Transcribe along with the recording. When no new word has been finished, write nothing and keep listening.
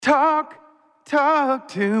Talk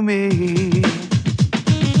to me.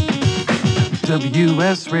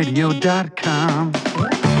 WSRadio.com.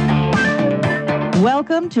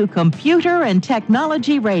 Welcome to Computer and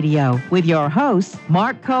Technology Radio with your hosts,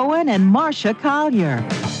 Mark Cohen and Marcia Collier.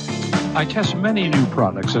 I test many new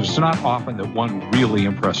products, and it's not often that one really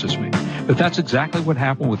impresses me. But that's exactly what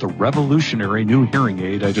happened with a revolutionary new hearing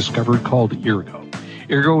aid I discovered called Eargo.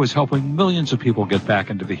 Eargo is helping millions of people get back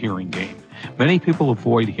into the hearing game. Many people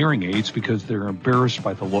avoid hearing aids because they're embarrassed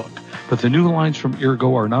by the look. But the new lines from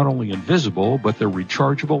Eargo are not only invisible, but they're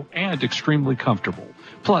rechargeable and extremely comfortable.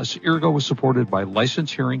 Plus, Eargo is supported by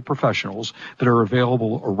licensed hearing professionals that are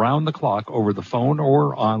available around the clock over the phone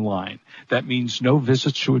or online. That means no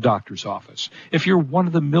visits to a doctor's office. If you're one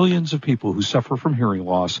of the millions of people who suffer from hearing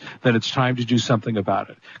loss, then it's time to do something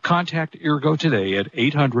about it. Contact Eargo today at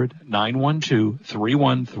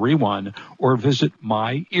 800-912-3131 or visit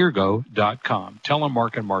myeargo.com. Tell them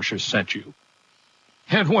Mark and Marcia sent you.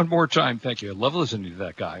 And one more time, thank you. I love listening to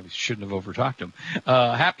that guy. We shouldn't have overtalked him.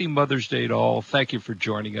 Happy Mother's Day to all. Thank you for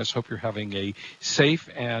joining us. Hope you're having a safe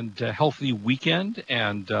and healthy weekend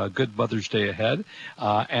and good Mother's Day ahead.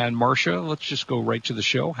 And Marcia, let's just go right to the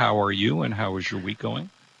show. How are you and how is your week going?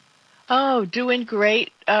 Oh, doing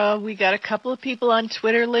great. We got a couple of people on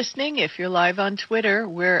Twitter listening. If you're live on Twitter,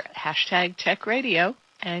 we're #TechRadio,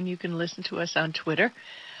 and you can listen to us on Twitter.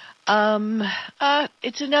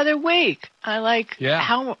 It's another week.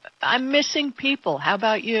 How I'm missing people. How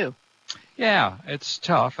about you? Yeah, it's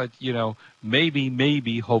tough.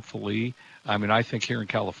 Maybe, hopefully. I mean, I think here in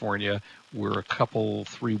California, we're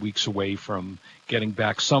 3 weeks away from getting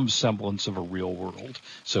back some semblance of a real world.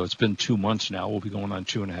 So it's been 2 months now. We'll be going on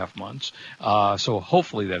 2.5 months. So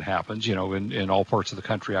hopefully that happens. In all parts of the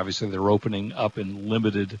country, obviously they're opening up in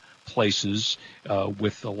limited places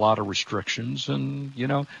with a lot of restrictions. And,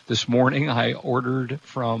 this morning I ordered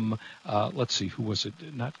from, who was it?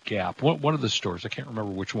 Not Gap. One of the stores, I can't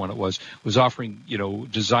remember which one it was offering,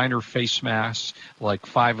 designer face masks, like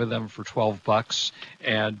 5 of them for $12.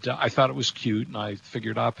 And I thought it was cute, and I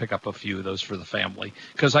figured I'll pick up a few of those for the family,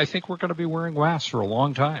 because I think we're going to be wearing masks for a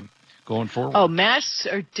long time going forward. Oh, masks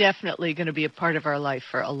are definitely going to be a part of our life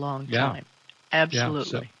for a long time.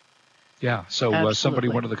 Absolutely. So somebody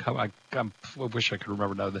wanted to I wish I could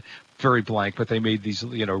remember now, very blank, but they made these,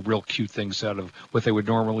 real cute things out of what they would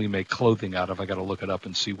normally make clothing out of. I got to look it up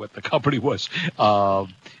and see what the company was. We're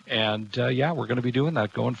going to be doing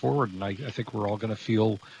that going forward. And I think we're all going to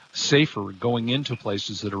feel safer going into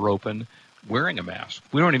places that are open wearing a mask.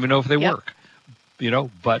 We don't even know if they work,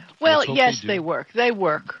 but. Well, yes, they work. They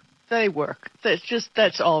work.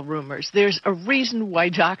 That's all rumors. There's a reason why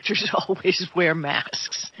doctors always wear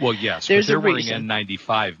masks. Well, yes, but they're wearing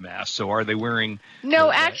N95 masks. So are they wearing? No,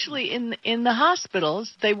 actually, in the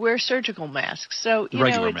hospitals they wear surgical masks. So the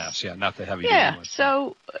regular masks, not the heavy. Yeah.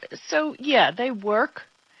 So they work,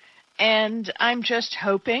 and I'm just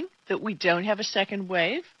hoping that we don't have a second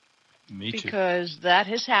wave. Me too. Because that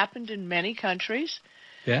has happened in many countries.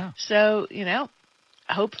 Yeah. So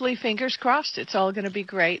hopefully, fingers crossed, it's all going to be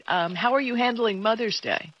great. How are you handling Mother's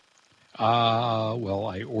Day? Well,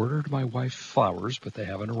 I ordered my wife flowers, but they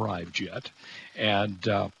haven't arrived yet. And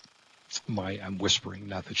I'm whispering,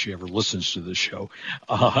 not that she ever listens to this show.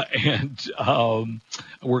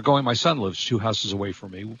 We're going, my son lives 2 houses away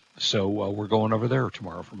from me, so we're going over there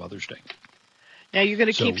tomorrow for Mother's Day. Now, you're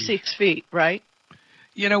going to keep 6 feet, right?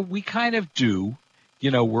 We kind of do.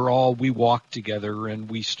 We walk together and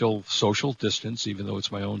we still social distance, even though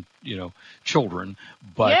it's my own, children.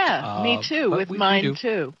 But me too, with mine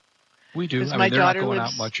too. We do. I mean, they're not going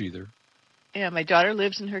out much either. Yeah, my daughter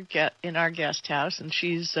lives in our guest house, and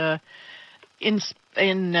she's in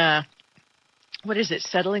what is it?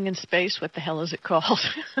 Settling in space? What the hell is it called?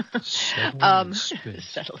 Settling in space.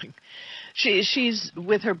 Settling. She's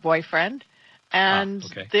with her boyfriend, and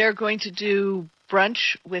they're going to do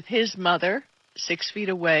brunch with his mother 6 feet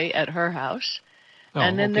away at her house.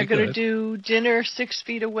 And then they're going to do dinner 6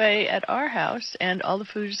 feet away at our house, and all the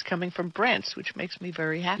food is coming from Brent's, which makes me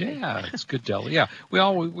very happy. Yeah, it's good deli. Yeah,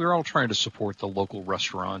 we're all trying to support the local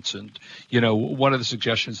restaurants, and one of the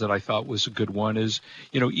suggestions that I thought was a good one is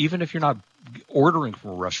even if you're not ordering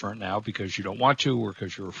from a restaurant now because you don't want to or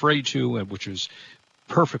because you're afraid to, and which is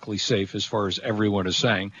perfectly safe as far as everyone is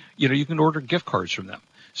saying, you can order gift cards from them.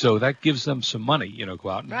 So that gives them some money, go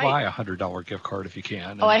out and buy a $100 gift card if you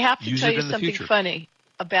can. I have to tell you something funny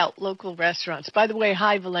about local restaurants. By the way,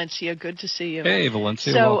 hi, Valencia. Good to see you. Hey,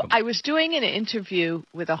 Valencia. So welcome. I was doing an interview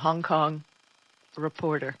with a Hong Kong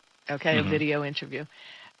reporter, a video interview.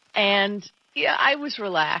 And, I was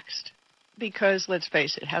relaxed because, let's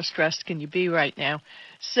face it, how stressed can you be right now?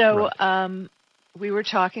 So we were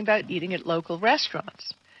talking about eating at local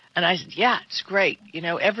restaurants. And I said, yeah, it's great. You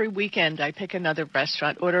know, every weekend I pick another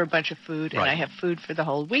restaurant, order a bunch of food, and I have food for the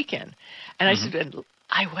whole weekend. And I said, and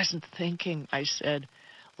I wasn't thinking. I said,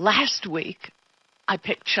 last week I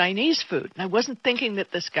picked Chinese food. And I wasn't thinking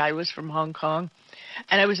that this guy was from Hong Kong.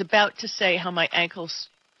 And I was about to say how my ankles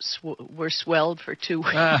were swelled for 2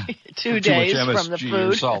 days from the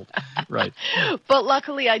food. Salt. Right. But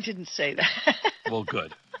luckily I didn't say that. Well,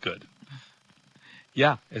 good.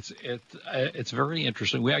 Yeah, it's very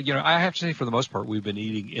interesting. I have to say, for the most part, we've been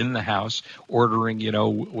eating in the house, ordering,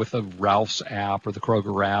 with the Ralph's app or the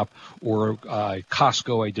Kroger app or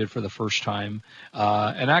Costco. I did for the first time,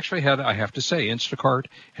 and actually I have to say, Instacart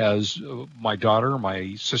has my daughter,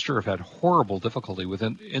 my sister have had horrible difficulty with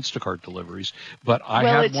Instacart deliveries. But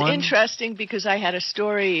it's interesting because I had a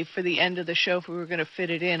story for the end of the show if we were going to fit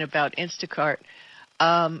it in about Instacart.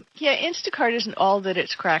 Instacart isn't all that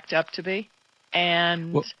it's cracked up to be.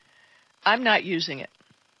 And I'm not using it.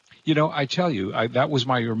 I tell you, that was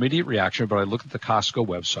my immediate reaction, but I looked at the Costco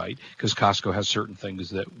website because Costco has certain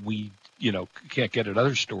things that we, can't get at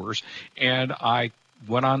other stores. And I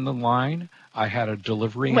went on the line. I had a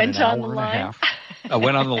delivery in an hour and a half. I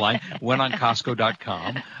went on the line, went on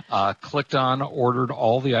Costco.com, clicked on, ordered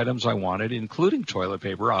all the items I wanted, including toilet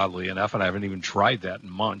paper, oddly enough, and I haven't even tried that in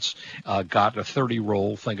months. Got a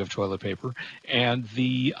 30-roll thing of toilet paper, and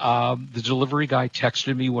the delivery guy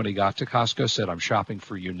texted me when he got to Costco, said, "I'm shopping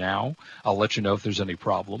for you now. I'll let you know if there's any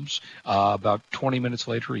problems." About 20 minutes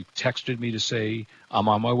later, he texted me to say, "I'm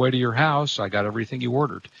on my way to your house. I got everything you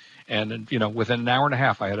ordered." And, within an hour and a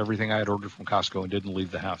half, I had everything I had ordered from Costco and didn't leave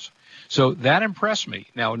the house. So that impressed me.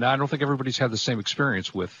 Now I don't think everybody's had the same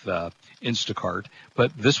experience with Instacart,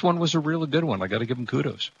 but this one was a really good one. I got to give them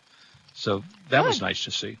kudos. So that was nice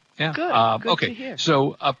to see. Yeah. Good. Good okay. to hear.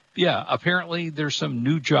 So, apparently there's some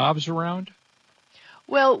new jobs around.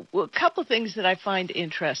 Well, a couple things that I find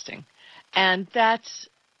interesting, and that's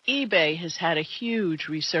eBay has had a huge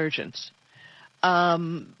resurgence.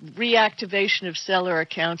 Reactivation of seller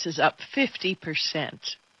accounts is up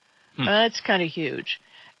 50%. That's kind of huge.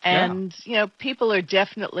 And, people are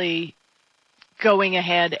definitely going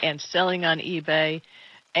ahead and selling on eBay.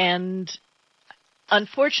 And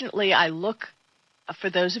unfortunately, for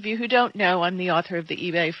those of you who don't know, I'm the author of the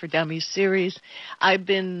eBay for Dummies series. I've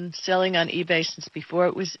been selling on eBay since before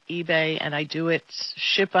it was eBay, and I do it,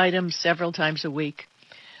 ship items several times a week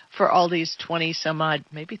for all these 20 some odd,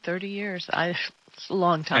 maybe 30 years. It's a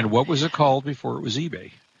long time. And what was it called before it was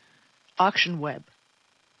eBay? Auction Web.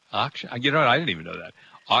 Auction? I didn't even know that.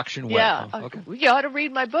 Auction Web. Yeah. Oh, okay. You ought to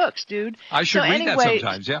read my books, dude. I should read that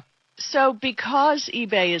sometimes, yeah. So because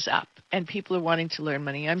eBay is up and people are wanting to learn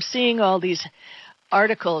money, I'm seeing all these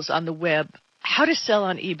articles on the web, how to sell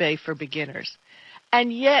on eBay for beginners.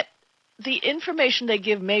 And yet the information they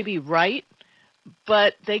give may be right,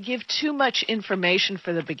 but they give too much information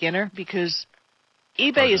for the beginner because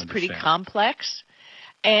eBay is pretty complex,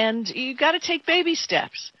 and you got to take baby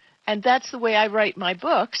steps. And that's the way I write my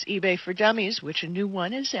books, eBay for Dummies, which a new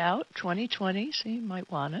one is out, 2020, so you might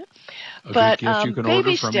want it. But you can baby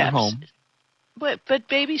order from steps. Your home. But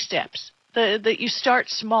baby steps. That you start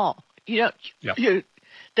small. You don't.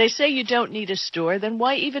 They say you don't need a store. Then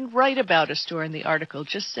why even write about a store in the article?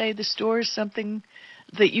 Just say the store is something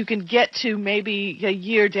that you can get to maybe a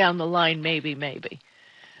year down the line, maybe.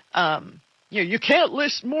 You can't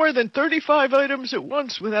list more than 35 items at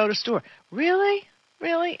once without a store. Really?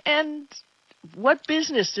 And what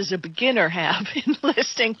business does a beginner have in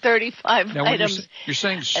listing 35 now, items? You're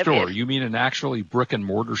saying store. You mean an actually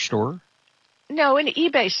brick-and-mortar store? No, an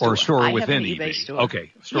eBay store. Or a store within eBay. eBay. Store.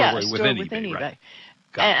 Okay. A store within eBay. Right.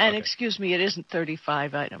 And excuse me, it isn't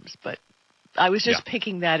 35 items, but I was just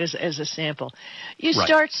picking that as a sample. You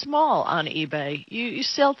start small on eBay. You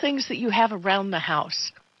sell things that you have around the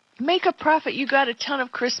house. Make a profit. You got a ton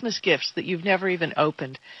of Christmas gifts that you've never even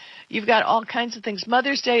opened. You've got all kinds of things.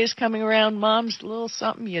 Mother's Day is coming around. Mom's a little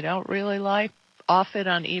something you don't really like. Off it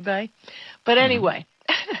on eBay. But anyway.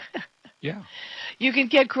 Yeah. You can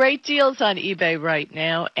get great deals on eBay right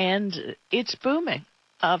now, and it's booming.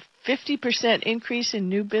 A 50% increase in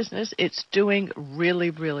new business. It's doing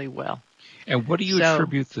really, really well. And what do you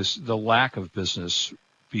attribute the lack of business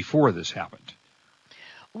before this happened?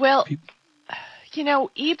 Well,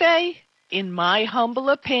 eBay, in my humble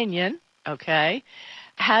opinion,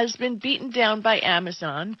 has been beaten down by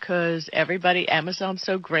Amazon because Amazon's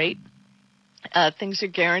so great. Things are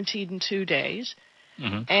guaranteed in 2 days.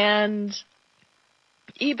 And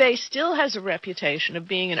eBay still has a reputation of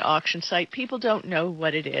being an auction site. People don't know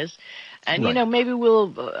what it is. And, maybe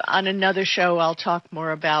we'll, on another show, I'll talk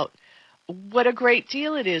more about what a great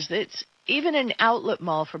deal it is. even an outlet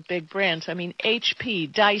mall for big brands. I mean,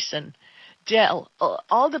 HP, Dyson, Dell,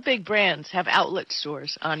 all the big brands have outlet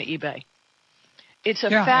stores on eBay. It's a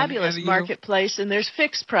fabulous marketplace, and there's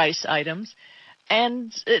fixed price items.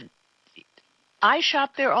 And I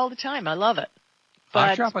shop there all the time. I love it. But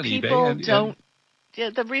I shop on people eBay. don't. Yeah,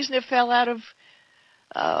 the reason it fell out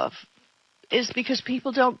of is because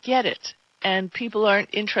people don't get it. And people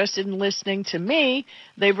aren't interested in listening to me.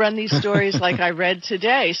 They run these stories like I read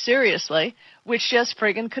today, seriously, which just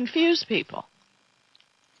friggin' confuse people.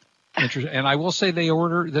 Interesting. And I will say the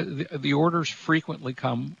orders frequently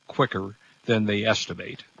come quicker than they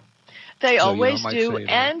estimate. They always do,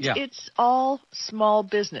 and it's all small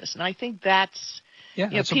business. And I think that's,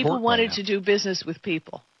 people wanted to do business with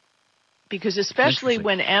people. Because especially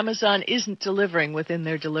when Amazon isn't delivering within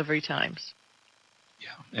their delivery times.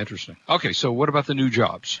 Yeah, interesting. Okay, so what about the new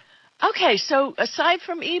jobs? Okay, so aside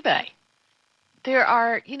from eBay, there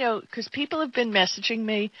are, because people have been messaging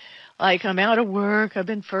me like, I'm out of work, I've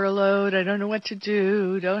been furloughed, I don't know what to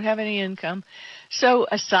do, don't have any income. So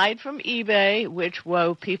aside from eBay, which,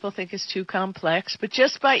 people think is too complex, but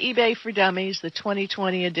just buy eBay for Dummies, the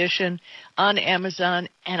 2020 edition on Amazon,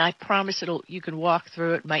 and I promise you can walk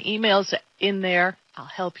through it. My email's in there. I'll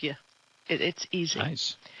help you. It's easy.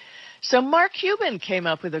 Nice. So Mark Cuban came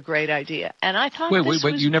up with a great idea, and I thought this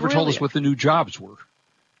was you never told us what the new jobs were.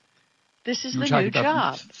 This is the new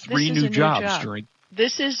job. Three new jobs during.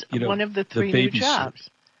 This is one of the three new jobs.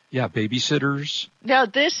 Yeah, babysitters. No,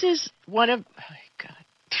 this is one of. Oh,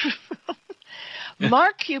 God.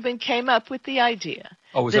 Mark Cuban came up with the idea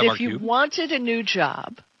that if you wanted a new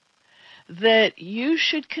job, that you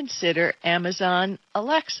should consider Amazon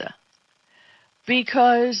Alexa,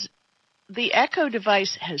 because the Echo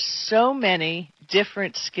device has so many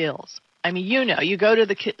different skills. I mean, you go to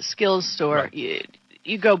the skills store, right.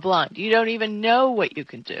 You go blind. You don't even know what you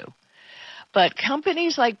can do. But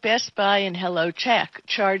companies like Best Buy and HelloTech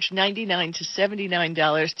charge $99 to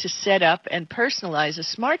 $79 to set up and personalize a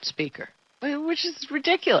smart speaker, which is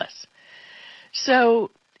ridiculous. So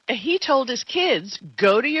he told his kids,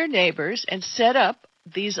 go to your neighbors and set up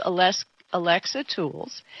these Alexa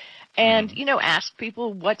tools and, ask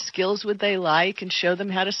people what skills would they like and show them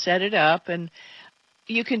how to set it up. And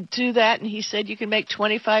you can do that. And he said you can make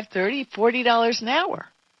 $25, $30, $40 an hour.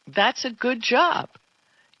 That's a good job.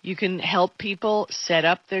 You can help people set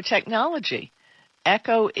up their technology.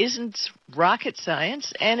 Echo isn't rocket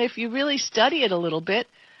science, and if you really study it a little bit,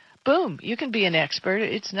 boom, you can be an expert.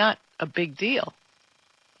 It's not a big deal.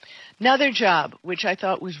 Another job, which I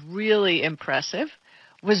thought was really impressive,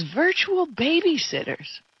 was virtual babysitters.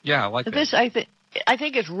 Yeah, I like that. This, I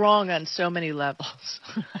think it's wrong on so many levels.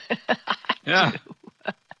 Yeah.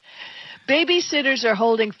 Babysitters are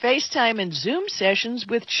holding FaceTime and Zoom sessions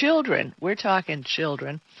with children. We're talking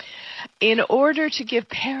children. In order to give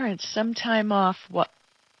parents some time off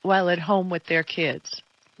while at home with their kids.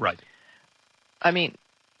 Right. I mean,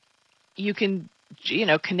 you can,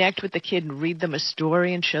 connect with the kid and read them a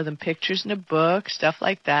story and show them pictures in a book, stuff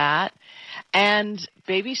like that. And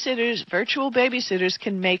virtual babysitters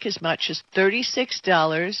can make as much as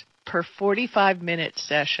 $36 per 45-minute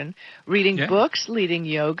session, reading books, leading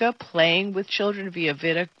yoga, playing with children via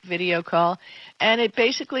video call, and it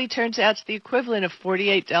basically turns out it's the equivalent of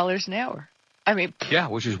 $48 an hour. I mean,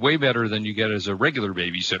 which is way better than you get as a regular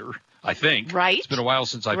babysitter, I think. Right. It's been a while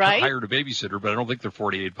since I've hired a babysitter, but I don't think they're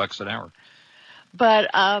 $48 an hour.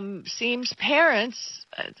 But seems parents,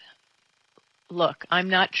 look, I'm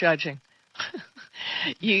not judging.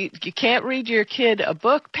 You can't read your kid a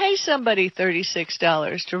book. Pay somebody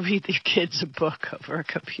 $36 to read your kids a book over a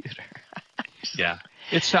computer. Yeah.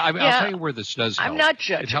 I'll tell you where this does help. I'm not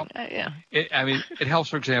judging. It helps,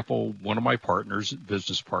 for example, one of my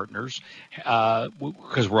business partners,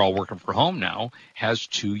 because we're all working from home now, has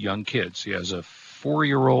two young kids. He has a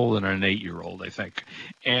 4-year-old and an 8-year-old, I think.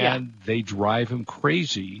 And they drive him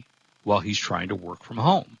crazy while he's trying to work from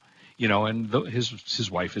home. And his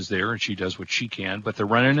wife is there, and she does what she can, but they're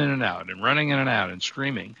running in and out and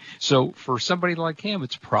screaming. So for somebody like him,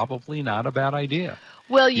 it's probably not a bad idea.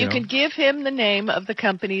 Well, you can give him the name of the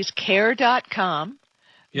company's care.com,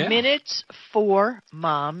 Minutes for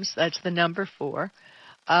Moms, that's the number 4,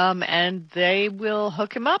 and they will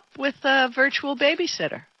hook him up with a virtual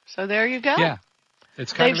babysitter. So there you go. Yeah.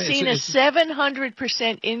 They've seen a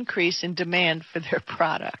 700% increase in demand for their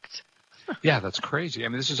product. Yeah, that's crazy. I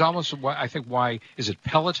mean, this is almost I think why is it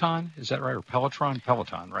Peloton? Is that right? Or Peloton?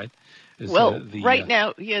 Peloton, right? Well, right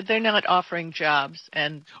now, yeah, they're not offering jobs,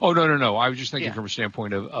 and oh no. I was just thinking from a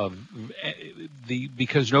standpoint of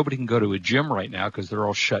because nobody can go to a gym right now because they're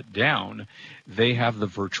all shut down. They have the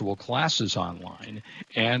virtual classes online,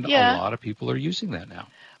 and a lot of people are using that now.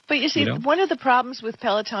 But you see, one of the problems with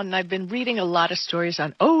Peloton, and I've been reading a lot of stories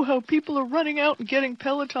on, how people are running out and getting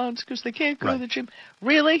Pelotons because they can't go to the gym.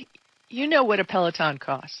 Really? You know what a Peloton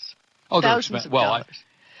costs? Oh, thousands of dollars.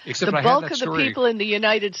 Except the bulk of the people in the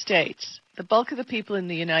United States,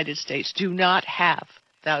 do not have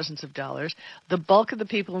thousands of dollars. The bulk of the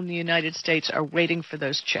people in the United States are waiting for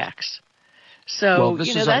those checks. So,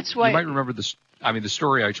 that's why. You might remember this. I mean, the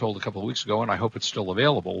story I told a couple of weeks ago, and I hope it's still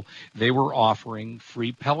available. They were offering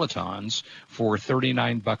free Pelotons for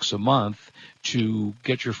 $39 a month to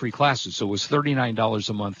get your free classes. So it was $39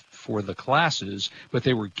 a month for the classes, but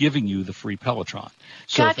they were giving you the free Peloton.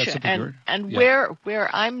 So gotcha. If that's where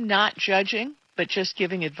I'm not judging, but just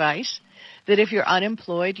giving advice, that if you're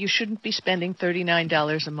unemployed, you shouldn't be spending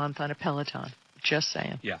 $39 a month on a Peloton. Just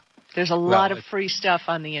saying. Yeah. There's a lot of free stuff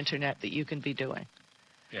on the internet that you can be doing.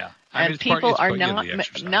 Yeah. And people are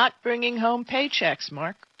not bringing home paychecks,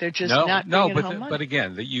 Mark. They're just not bringing home money. But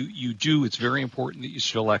again, that you do. It's very important that you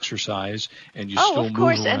still exercise and you still move around. Oh, of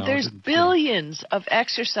course. And there's billions of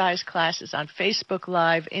exercise classes on Facebook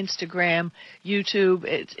Live, Instagram, YouTube.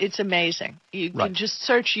 It's amazing. You can just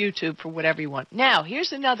search YouTube for whatever you want. Now,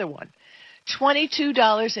 here's another one: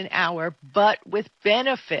 $22 an hour, but with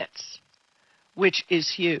benefits, which is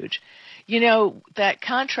huge. That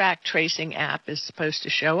contract tracing app is supposed to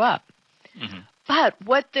show up. Mm-hmm. But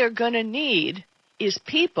what they're going to need is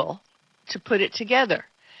people to put it together.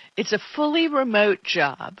 It's a fully remote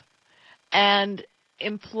job, and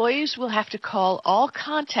employees will have to call all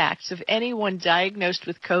contacts of anyone diagnosed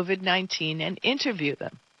with COVID-19 and interview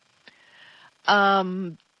them.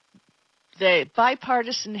 The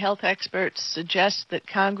bipartisan health experts suggest that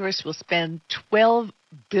Congress will spend $12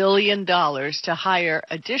 billion to hire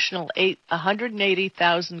additional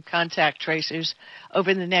 180,000 contact tracers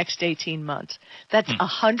over the next 18 months. That's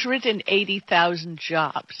 180,000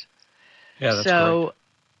 jobs. Yeah, that's so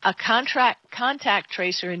great. A contact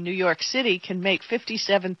tracer in New York City can make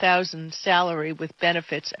 $57,000 salary with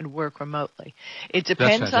benefits and work remotely. It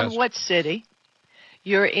depends on what city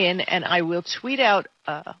you're in, and I will tweet out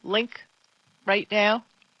a link right now.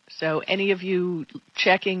 So any of you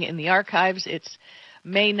checking in the archives, it's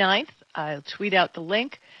May 9th. I'll tweet out the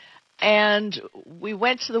link. And we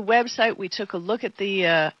went to the website. We took a look at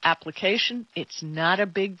the application. It's not a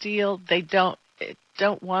big deal. They don't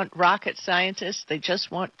want rocket scientists. They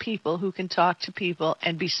just want people who can talk to people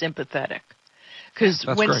and be sympathetic. Because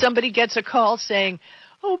when somebody gets a call saying,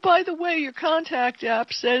 oh, by the way, your contact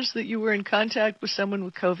app says that you were in contact with someone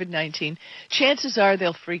with COVID-19, chances are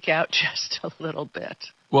they'll freak out just a little bit.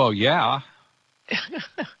 Well, yeah.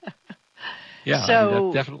 Yeah,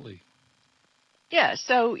 so, definitely. Yeah,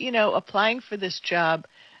 so, applying for this job,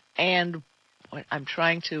 and I'm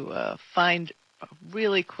trying to find a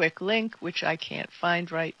really quick link, which I can't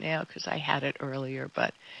find right now because I had it earlier.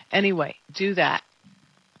 But anyway, do that.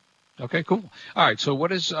 Okay, cool. All right, so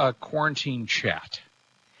what is Quarantine Chat?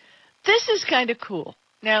 This is kind of cool.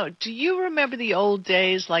 Now, do you remember the old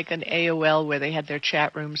days like on AOL where they had their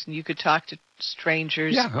chat rooms and you could talk to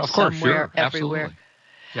strangers somewhere, everywhere? Absolutely.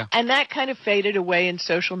 Yeah. And that kind of faded away in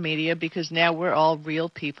social media because now we're all real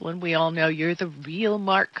people and we all know you're the real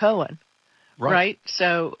Mark Cohen, right?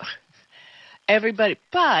 So everybody,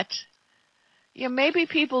 but maybe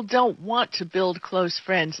people don't want to build close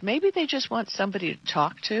friends. Maybe they just want somebody to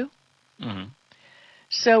talk to. Mm-hmm.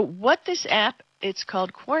 So what this app, it's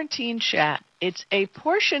called Quarantine Chat. It's a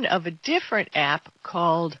portion of a different app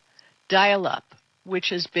called Dial-Up, which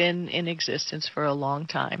has been in existence for a long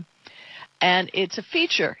time. And it's a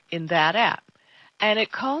feature in that app. And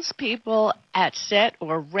it calls people at set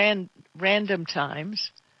or random times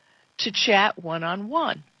to chat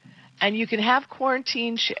one-on-one. And you can have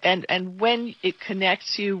quarantine, and when it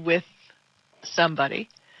connects you with somebody,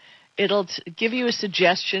 it'll give you a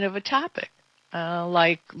suggestion of a topic.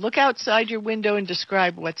 Like, look outside your window and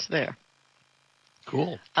describe what's there.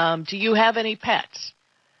 Cool. Do you have any pets?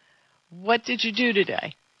 What did you do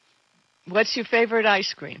today? What's your favorite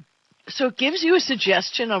ice cream? So it gives you a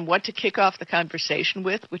suggestion on what to kick off the conversation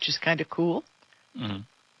with, which is kind of cool. Mm-hmm.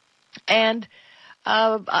 And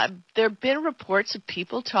there have been reports of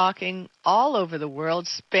people talking all over the world.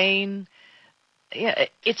 Spain,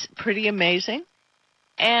 it's pretty amazing.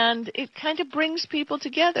 And it kind of brings people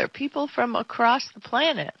together, people from across the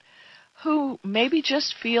planet who maybe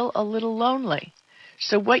just feel a little lonely.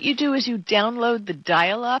 So what you do is you download the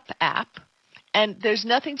Dial-Up app, and there's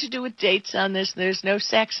nothing to do with dates on this. There's no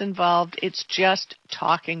sex involved. It's just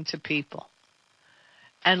talking to people.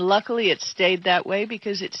 And luckily it stayed that way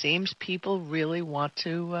because it seems people really want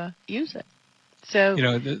to use it. So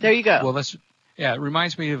there you go. Well, it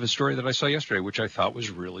reminds me of a story that I saw yesterday, which I thought was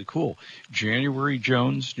really cool. January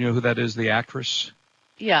Jones, do you know who that is, the actress?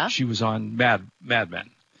 Yeah. She was on Mad Men.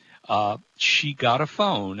 She got a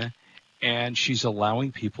phone, and she's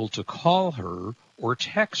allowing people to call her or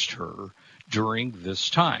text her during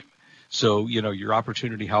this time. So, your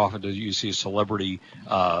opportunity, how often do you see a celebrity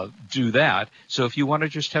do that? So if you want to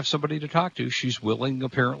just have somebody to talk to, she's willing,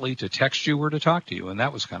 apparently, to text you or to talk to you, and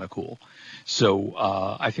that was kind of cool. So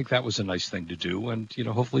I think that was a nice thing to do, and,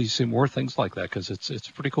 hopefully you see more things like that because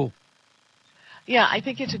it's pretty cool. Yeah, I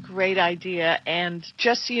think it's a great idea, and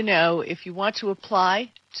just so you know, if you want to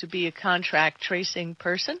apply to be a contract tracing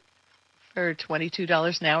person for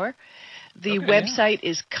 $22 an hour, the website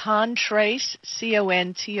is Contrace,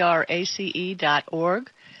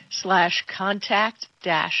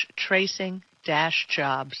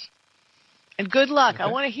 CONTRACE.org/contact-tracing-jobs. And good luck. Okay. I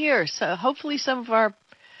want to hear. So hopefully some of our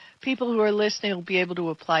people who are listening will be able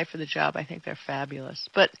to apply for the job. I think they're fabulous.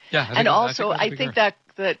 But I think that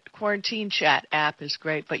Quarantine Chat app is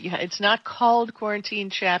great. But it's not called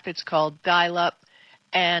Quarantine Chat. It's called Dial-Up.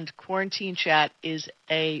 And Quarantine Chat is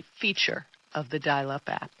a feature of the Dial-Up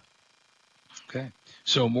app. Okay.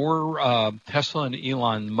 So more Tesla and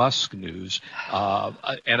Elon Musk news,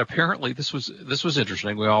 and apparently this was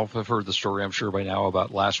interesting. We all have heard the story, I'm sure by now,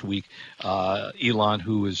 about last week. Elon,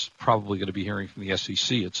 who is probably going to be hearing from the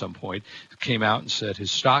SEC at some point, came out and said his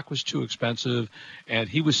stock was too expensive, and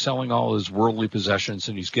he was selling all his worldly possessions,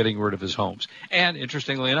 and he's getting rid of his homes. And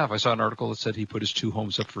interestingly enough, I saw an article that said he put his 2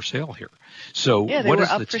 homes up for sale here. So yeah, they were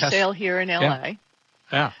up for sale here in LA.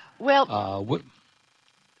 Yeah. Well.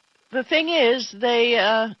 The thing is,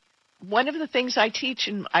 one of the things I teach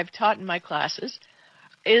and I've taught in my classes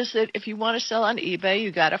is that if you want to sell on eBay, you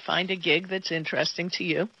got to find a gig that's interesting to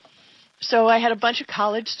you. So I had a bunch of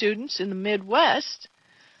college students in the Midwest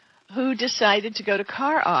who decided to go to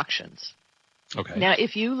car auctions. Okay. Now,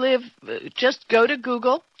 if you just go to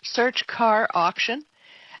Google, search car auction,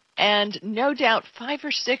 and no doubt 5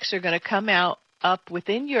 or 6 are going to come up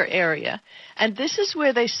within your area. And this is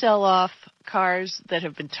where they sell off cars that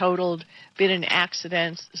have been totaled, been in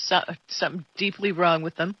accidents, something deeply wrong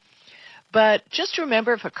with them. But just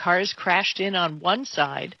remember, if a car is crashed in on one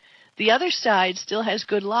side, the other side still has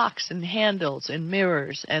good locks and handles and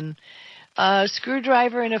mirrors and a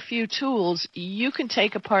screwdriver and a few tools. You can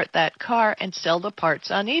take apart that car and sell the parts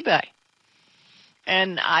on eBay.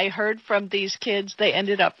 And I heard from these kids, they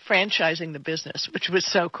ended up franchising the business, which was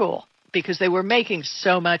so cool because they were making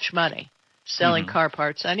so much money selling car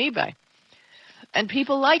parts on eBay. And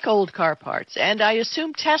people like old car parts, and I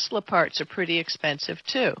assume Tesla parts are pretty expensive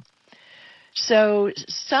too. So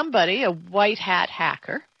somebody, a white hat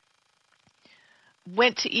hacker,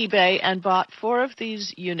 went to eBay and bought 4 of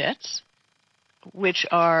these units, which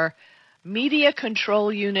are media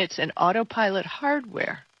control units and autopilot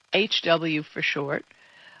hardware, HW for short,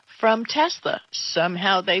 from Tesla.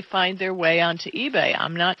 Somehow they find their way onto eBay.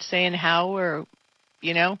 I'm not saying how or,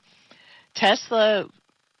 Tesla,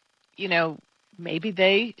 maybe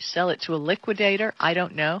they sell it to a liquidator. I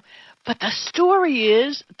don't know. But the story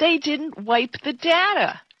is they didn't wipe the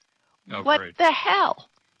data. Oh, what great. the hell?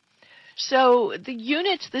 So the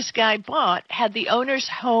units this guy bought had the owner's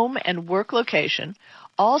home and work location,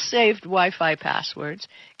 all saved Wi-Fi passwords,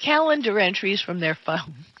 calendar entries from their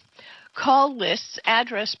phone, call lists,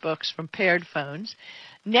 address books from paired phones,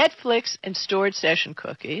 Netflix and stored session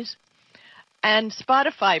cookies, and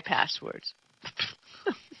Spotify passwords.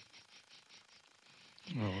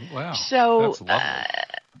 Oh, wow. So that's lovely.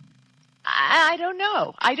 I don't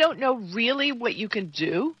know. I don't know really what you can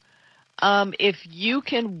do. If you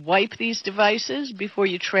can wipe these devices before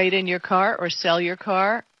you trade in your car or sell your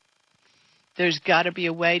car, there's got to be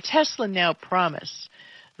a way. Tesla now promised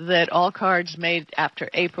that all cars made after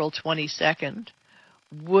April 22nd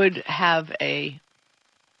would have a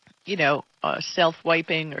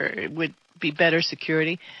self-wiping, or it would be better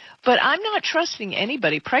security. But I'm not trusting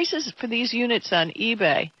anybody. Prices for these units on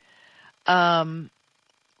eBay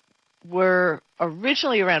were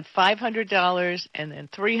originally around $500 and then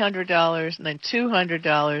 $300 and then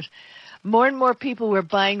 $200. More and more people were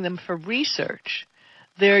buying them for research.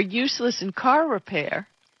 They're useless in car repair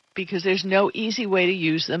because there's no easy way to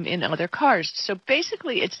use them in other cars. So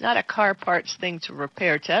basically, it's not a car parts thing to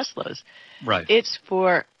repair Teslas. Right. It's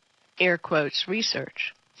for, air quotes,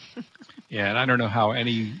 research. And I don't know how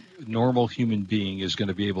any normal human being is going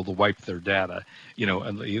to be able to wipe their data,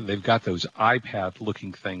 and they've got those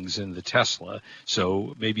iPad-looking things in the Tesla,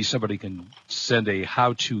 so maybe somebody can send a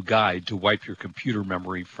how-to guide to wipe your computer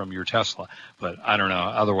memory from your Tesla. But I don't know.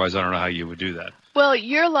 Otherwise, I don't know how you would do that. Well,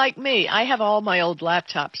 you're like me. I have all my old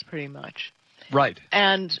laptops pretty much. Right.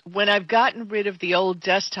 And when I've gotten rid of the old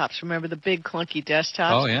desktops, remember the big clunky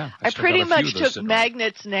desktops? Oh, yeah. I pretty much took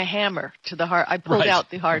magnets and a hammer to the hard. I pulled out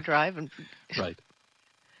the hard drive and. Right.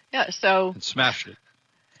 Yeah. So. And smashed it.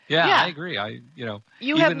 Yeah, I agree.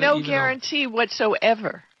 You have no guarantee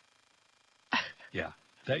whatsoever. Yeah.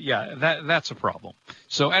 That's a problem.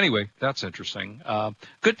 So anyway, that's interesting.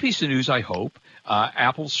 Good piece of news, I hope.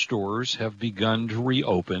 Apple stores have begun to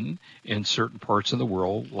reopen in certain parts of the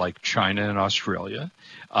world, like China and Australia.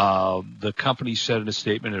 The company said in a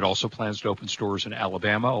statement it also plans to open stores in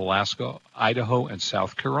Alabama, Alaska, Idaho, and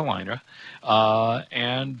South Carolina.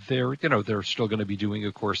 And they're still going to be doing,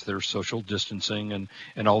 of course, their social distancing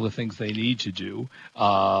and all the things they need to do.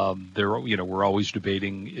 We're always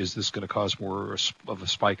debating, is this going to cause more of a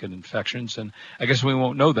spike in infections? And I guess we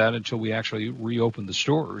won't know that until we actually reopen the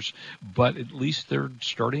stores. But at least they're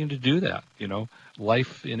starting to do that.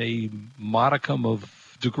 Life in a modicum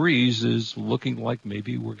of degrees is looking like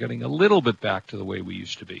maybe we're getting a little bit back to the way we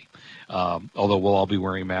used to be. Although we'll all be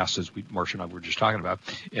wearing masks, as Marcia and I were just talking about,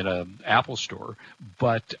 in an Apple store.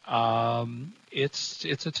 But it's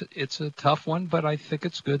a tough one, but I think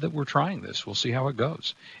it's good that we're trying this. We'll see how it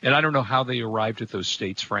goes. And I don't know how they arrived at those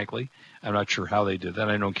states, frankly. I'm not sure how they did that.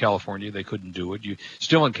 I know in California they couldn't do it.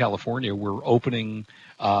 Still in California, we're opening.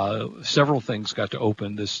 Several things got to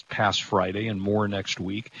open this past Friday and more next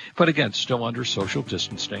week. But again, still under social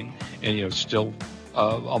distancing and, still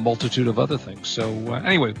a multitude of other things. So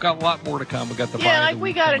anyway, we've got a lot more to come. We got the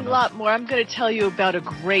we got a lot more. I'm going to tell you about a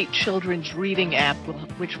great children's reading app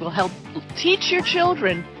which will help teach your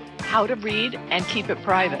children how to read and keep it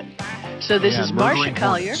private. So this is Marcia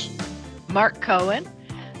Collier, Mark Cohen,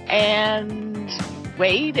 and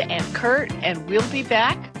Wade and Kurt, and we'll be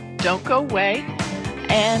back. Don't go away.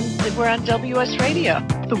 And we're on WS Radio,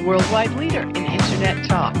 the worldwide leader in Internet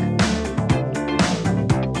talk.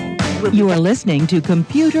 You are listening to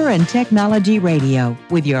Computer and Technology Radio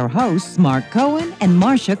with your hosts, Mark Cohen and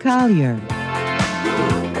Marcia Collier.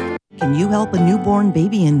 Can you help a newborn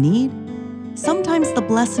baby in need? Sometimes the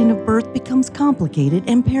blessing of birth becomes complicated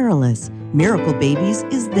and perilous. Miracle Babies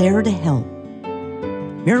is there to help.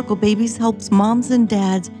 Miracle Babies helps moms and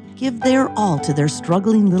dads give their all to their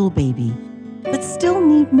struggling little baby, but still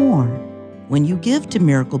need more. When you give to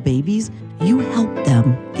Miracle Babies, you help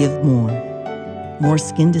them give more. More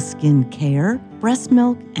skin-to-skin care, breast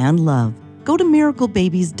milk, and love. Go to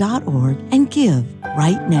miraclebabies.org and give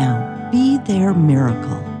right now. Be their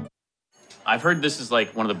miracle. I've heard this is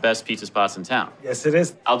like one of the best pizza spots in town. Yes, it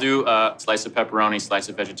is. I'll do a slice of pepperoni, slice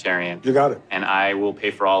of vegetarian. You got it. And I will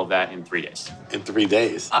pay for all of that in 3 days. In 3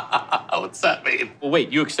 days? What's that mean? Well, wait,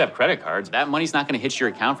 you accept credit cards. That money's not going to hit your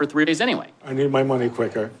account for 3 days anyway. I need my money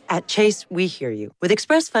quicker. At Chase, we hear you. With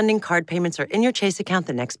Express Funding, card payments are in your Chase account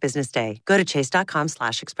the next business day. Go to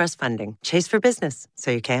chase.com/expressfunding. Chase for business,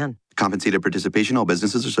 so you can. Compensated participation. All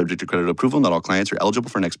businesses are subject to credit approval. Not all clients are eligible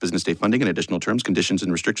for next business day funding, and additional terms, conditions,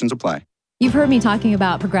 and restrictions apply. You've heard me talking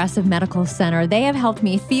about Progressive Medical Center. They have helped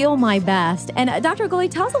me feel my best. And Dr. Goli,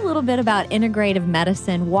 tell us a little bit about integrative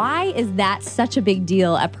medicine. Why is that such a big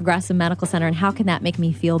deal at Progressive Medical Center, and how can that make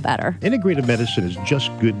me feel better? Integrative medicine is just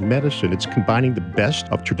good medicine. It's combining the best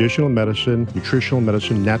of traditional medicine, nutritional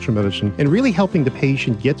medicine, natural medicine, and really helping the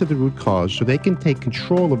patient get to the root cause so they can take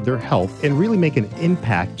control of their health and really make an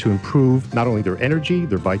impact to improve not only their energy,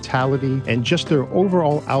 their vitality, and just their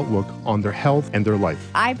overall outlook on their health and their life.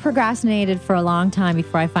 I procrastinated for a long time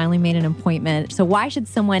before I finally made an appointment. So why should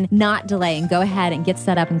someone not delay and go ahead and get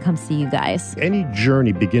set up and come see you guys? Any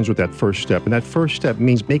journey begins with that first step. And that first step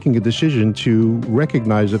means making a decision to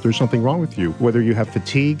recognize that there's something wrong with you. Whether you have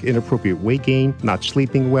fatigue, inappropriate weight gain, not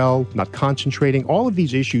sleeping well, not concentrating, all of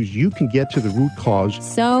these issues, you can get to the root cause.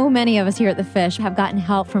 So many of us here at The Fish have gotten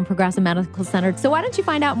help from Progressive Medical Center. So why don't you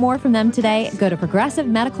find out more from them today? Go to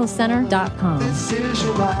progressivemedicalcenter.com. This is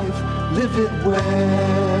your life. Live it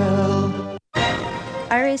well.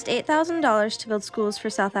 I raised $8,000 to build schools for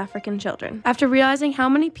South African children. After realizing how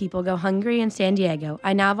many people go hungry in San Diego,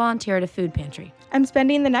 I now volunteer at a food pantry. I'm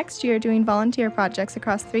spending the next year doing volunteer projects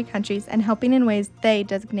across 3 countries and helping in ways they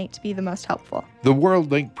designate to be the most helpful. The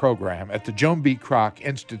WorldLink program at the Joan B. Kroc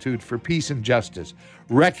Institute for Peace and Justice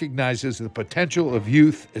recognizes the potential of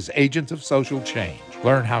youth as agents of social change.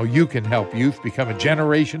 Learn how you can help youth become a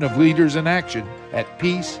generation of leaders in action at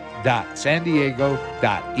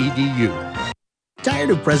peace.sandiego.edu.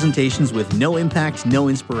 Tired of presentations with no impact, no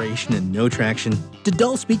inspiration, and no traction? Do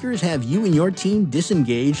dull speakers have you and your team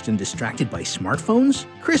disengaged and distracted by smartphones?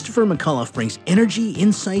 Christopher McAuliffe brings energy,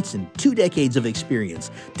 insights, and 2 decades of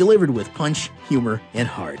experience, delivered with punch, humor, and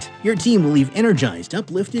heart. Your team will leave energized,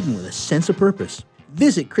 uplifted, and with a sense of purpose.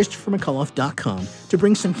 Visit ChristopherMcAuliffe.com to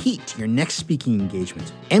bring some heat to your next speaking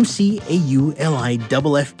engagement. McAuliffe.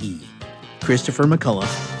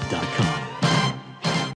 ChristopherMcAuliffe.com.